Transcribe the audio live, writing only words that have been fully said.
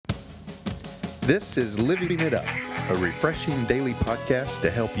This is Living It Up, a refreshing daily podcast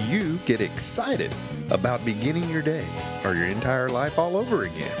to help you get excited about beginning your day or your entire life all over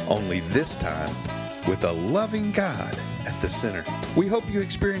again. Only this time with a loving God at the center. We hope you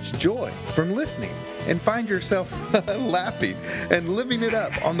experience joy from listening and find yourself laughing and living it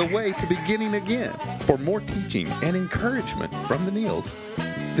up on the way to beginning again. For more teaching and encouragement from the Neils,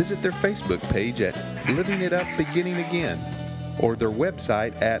 visit their Facebook page at Living It Up Beginning Again or their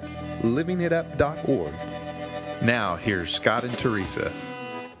website at livingitup.org. Now, here's Scott and Teresa.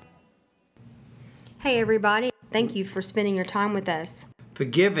 Hey, everybody. Thank you for spending your time with us.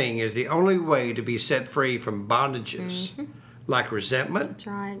 Forgiving is the only way to be set free from bondages like resentment, That's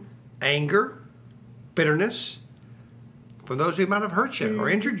right. anger, bitterness, from those who might have hurt you or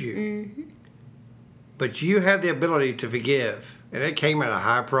injured you. But you have the ability to forgive, and it came at a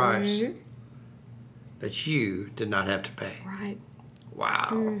high price that you did not have to pay. Right.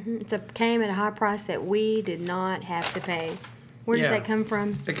 Wow. It came at a high price that we did not have to pay. Where does that come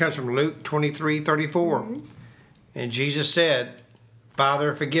from? It comes from Luke 23:34. And Jesus said,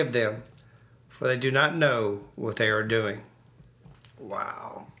 Father, forgive them, for they do not know what they are doing.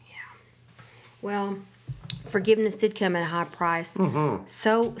 Wow. Well, forgiveness did come at a high price.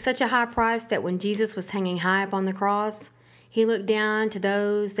 Such a high price that when Jesus was hanging high up on the cross, he looked down to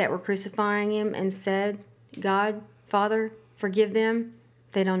those that were crucifying him and said, God, Father, forgive them.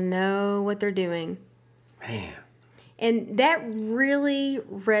 They don't know what they're doing. Man. And that really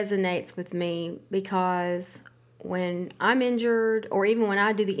resonates with me because when I'm injured or even when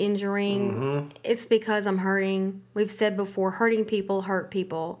I do the injuring, it's because I'm hurting. We've said before, hurting people hurt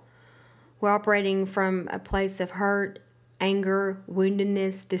people. We're operating from a place of hurt, anger,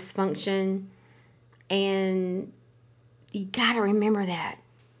 woundedness, dysfunction. And you got to remember that.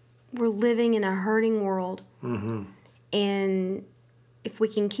 We're living in a hurting world. And if we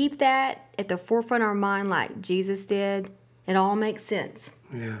can keep that at the forefront of our mind like Jesus did, it all makes sense.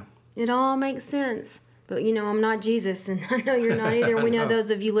 Yeah. It all makes sense. But, you know, I'm not Jesus, and I know you're not either. We know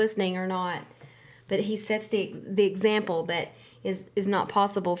those of you listening are not. But he sets the example that is not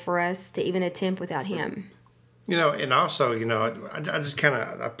possible for us to even attempt without him. You know, and also, you know, I just kind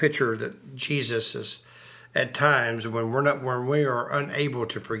of I picture that Jesus is at times when we are unable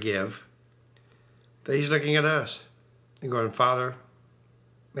to forgive, that he's looking at us and going, Father,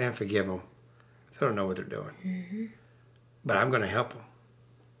 man, forgive them. They don't know what they're doing. But I'm going to help them.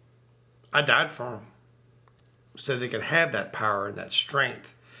 I died for them so they could have that power and that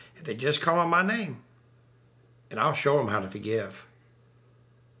strength. If they just call on my name, and I'll show them how to forgive.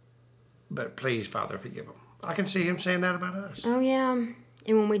 But please, Father, forgive them. I can see him saying that about us. Oh, yeah. And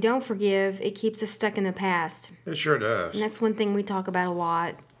when we don't forgive, it keeps us stuck in the past. It sure does. And that's one thing we talk about a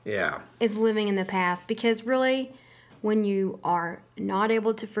lot. Yeah. Is living in the past. Because really, when you are not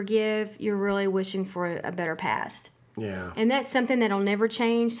able to forgive, you're really wishing for a better past. Yeah. And that's something that'll never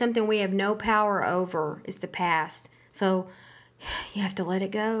change. Something we have no power over is the past. So you have to let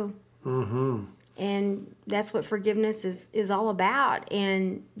it go. And that's what forgiveness is all about.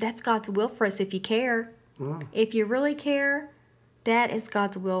 And that's God's will for us if you care. If you really care, that is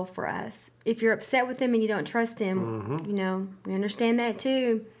God's will for us. If you're upset with him and you don't trust him, you know, we understand that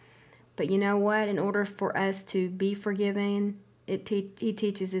too. But you know what? In order for us to be forgiving, he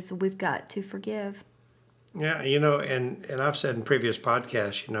teaches us we've got to forgive. Yeah, you know, and I've said in previous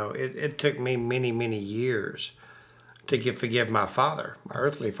podcasts, you know, it took me many, many years to forgive my father, my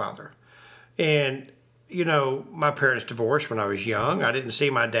earthly father. And, you know, my parents divorced when I was young. I didn't see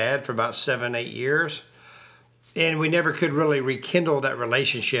my dad for about 7-8 years. And we never could really rekindle that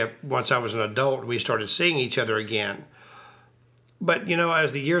relationship once I was an adult and we started seeing each other again. But, you know,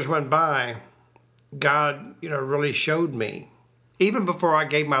 as the years went by, God, you know, really showed me, even before I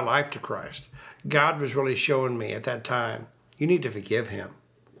gave my life to Christ, God was really showing me at that time, you need to forgive him.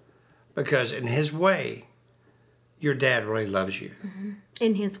 Because in his way, your dad really loves you.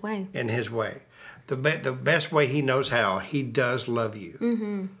 In his way. In his way. The best way he knows how, he does love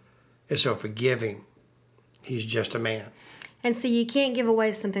you. And so forgive him. He's just a man. And so you can't give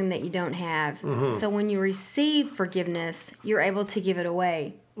away something that you don't have. So when you receive forgiveness, you're able to give it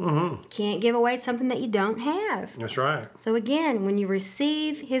away. Can't give away something that you don't have. That's right. So again, when you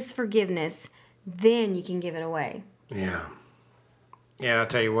receive his forgiveness, then you can give it away. Yeah. Yeah, I'll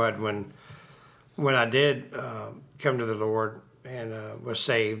tell you what, when I did come to the Lord and was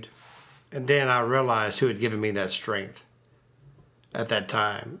saved, and then I realized who had given me that strength at that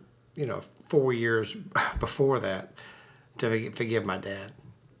time, you know, 4 years before that, to forgive my dad.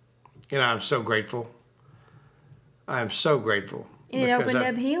 And I'm so grateful. I'm so grateful. And it opened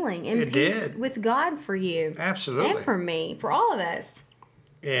up healing and peace with God for you. Absolutely. And for me, for all of us.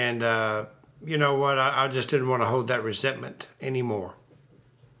 And you know what? I just didn't want to hold that resentment anymore.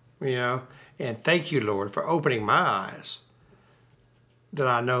 You know? And thank you, Lord, for opening my eyes that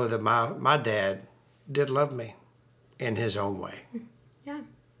I know that my dad did love me in his own way. Yeah.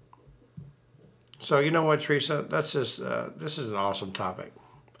 So you know what, Teresa? That's just this is an awesome topic.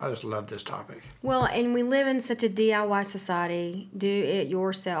 I just love this topic. Well, and we live in such a DIY society. Do it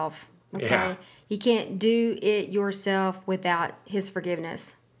yourself. Okay. Yeah. You can't do it yourself without His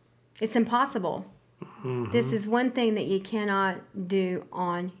forgiveness. It's impossible. Mm-hmm. This is one thing that you cannot do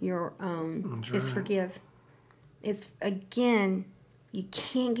on your own. That's Is right. forgive. It's again, you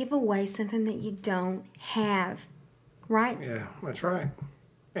can't give away something that you don't have. Right? Yeah, that's right.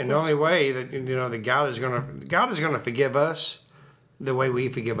 And the only way that that God is gonna forgive us the way we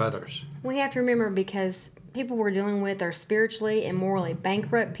forgive others. We have to remember, because people we're dealing with are spiritually and morally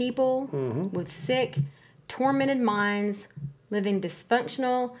bankrupt people with sick, tormented minds, living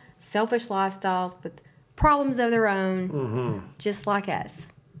dysfunctional, selfish lifestyles with problems of their own, just like us.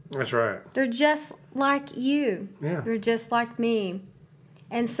 That's right. They're just like you. Yeah. They're just like me.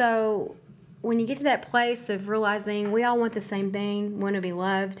 And so when you get to that place of realizing we all want the same thing, we want to be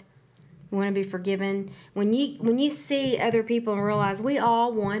loved, we want to be forgiven. When you see other people and realize we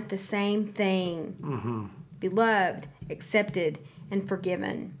all want the same thing, be loved, accepted, and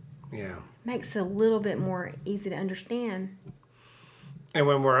forgiven, Yeah. makes it a little bit more easy to understand. And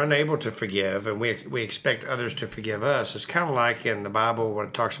when we're unable to forgive and we expect others to forgive us, it's kind of like in the Bible when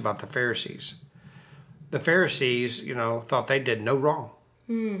it talks about the Pharisees. The Pharisees, thought they did no wrong.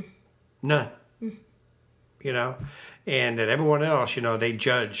 None. And that everyone else, they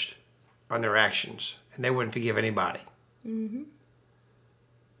judged on their actions and they wouldn't forgive anybody.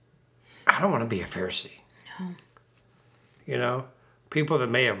 I don't want to be a Pharisee. No. People that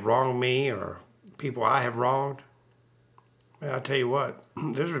may have wronged me or people I have wronged. Man, I'll tell you what,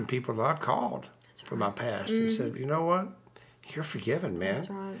 there's been people that I've called from my past and said, you know what? You're forgiven, man. That's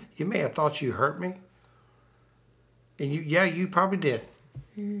right. You may have thought you hurt me. And you probably did.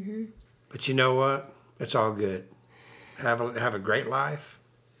 But you know what? It's all good. Have a great life,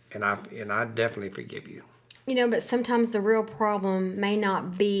 and I definitely forgive you. But sometimes the real problem may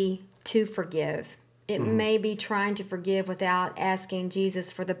not be to forgive. It may be trying to forgive without asking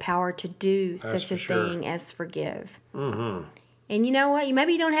Jesus for the power to do such a thing as forgive. And you know what?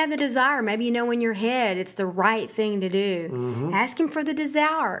 Maybe you don't have the desire. Maybe in your head it's the right thing to do. Ask Him for the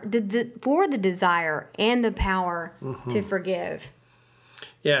desire, for the desire and the power to forgive.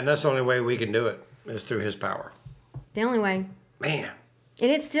 Yeah, and that's the only way we can do it is through His power. The only way. Man.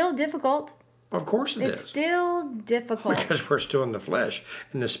 And it's still difficult. Of course it is. It's still difficult. Because we're still in the flesh.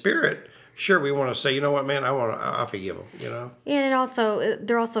 In the spirit, sure, we want to say, you know what, man, I forgive them, And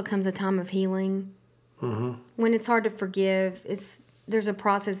there also comes a time of healing. When it's hard to forgive, there's a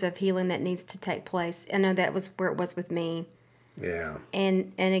process of healing that needs to take place. I know that was where it was with me. Yeah.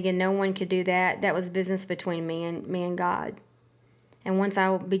 And again, no one could do that. That was business between me and God. And once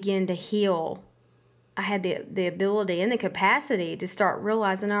I began to heal, I had the ability and the capacity to start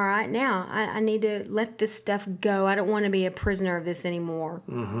realizing, all right, now I need to let this stuff go. I don't want to be a prisoner of this anymore.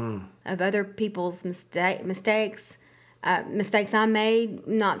 Of other people's mistakes I made,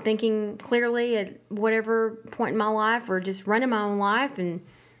 not thinking clearly at whatever point in my life, or just running my own life and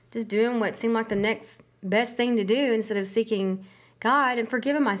just doing what seemed like the next best thing to do instead of seeking God and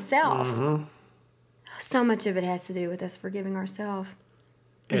forgiving myself. So much of it has to do with us forgiving ourselves.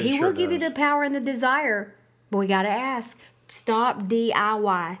 He will give you the power and the desire, but we got to ask. Stop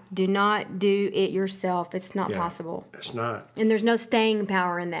DIY. Do not do it yourself. It's not possible. It's not. And there's no staying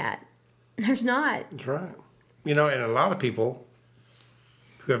power in that. There's not. That's right. And a lot of people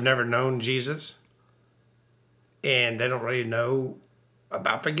who have never known Jesus and they don't really know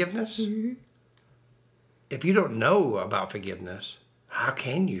about forgiveness. If you don't know about forgiveness, how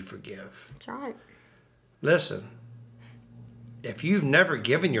can you forgive? That's right. Listen, if you've never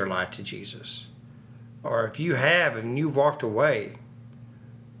given your life to Jesus, or if you have and you've walked away,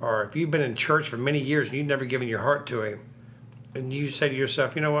 or if you've been in church for many years and you've never given your heart to Him, and you say to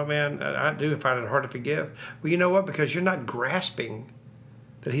yourself, you know what, man, I do find it hard to forgive. Well, you know what? Because you're not grasping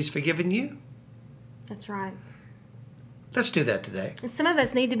that He's forgiven you. That's right. Let's do that today. And some of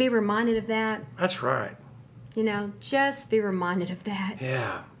us need to be reminded of that. That's right. Just be reminded of that.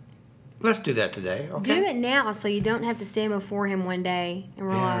 Yeah. Let's do that today, okay? Do it now so you don't have to stand before Him one day and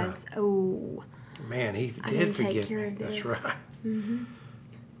realize, oh, man, He I did didn't take forgive care me. of this. That's right.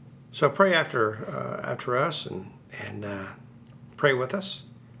 So pray after us and pray with us.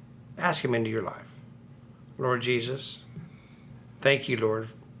 Ask Him into your life. Lord Jesus, thank you, Lord,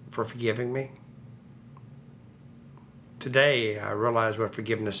 for forgiving me. Today, I realize what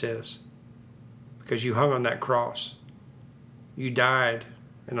forgiveness is. because you hung on that cross. You died,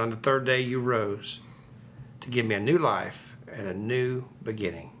 and on the third day you rose to give me a new life and a new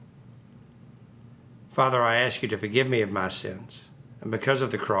beginning. Father, I ask you to forgive me of my sins. And because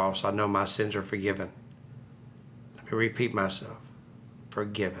of the cross, I know my sins are forgiven. Let me repeat myself.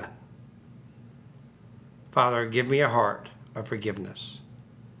 Forgiven. Father, give me a heart of forgiveness.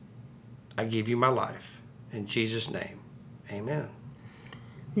 I give you my life. In Jesus' name, amen.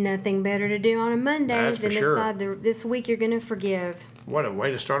 Nothing better to do on a Monday That's than for sure. decide this week you're going to forgive. What a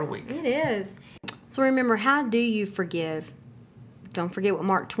way to start a week. It is. So remember, how do you forgive? Don't forget what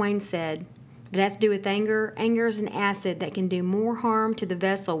Mark Twain said. It has to do with anger. Anger is an acid that can do more harm to the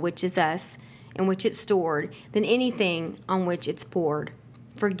vessel, which is us, in which it's stored, than anything on which it's poured.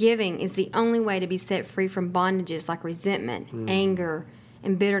 Forgiving is the only way to be set free from bondages like resentment, anger,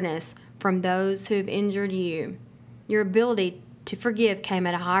 and bitterness from those who have injured you. Your ability to forgive came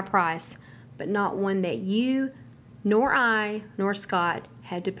at a high price, but not one that you, nor I, nor Scott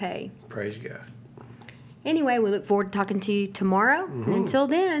had to pay. Praise God. Anyway, we look forward to talking to you tomorrow. And until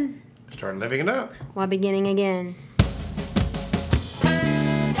then, Start living it up. while beginning again.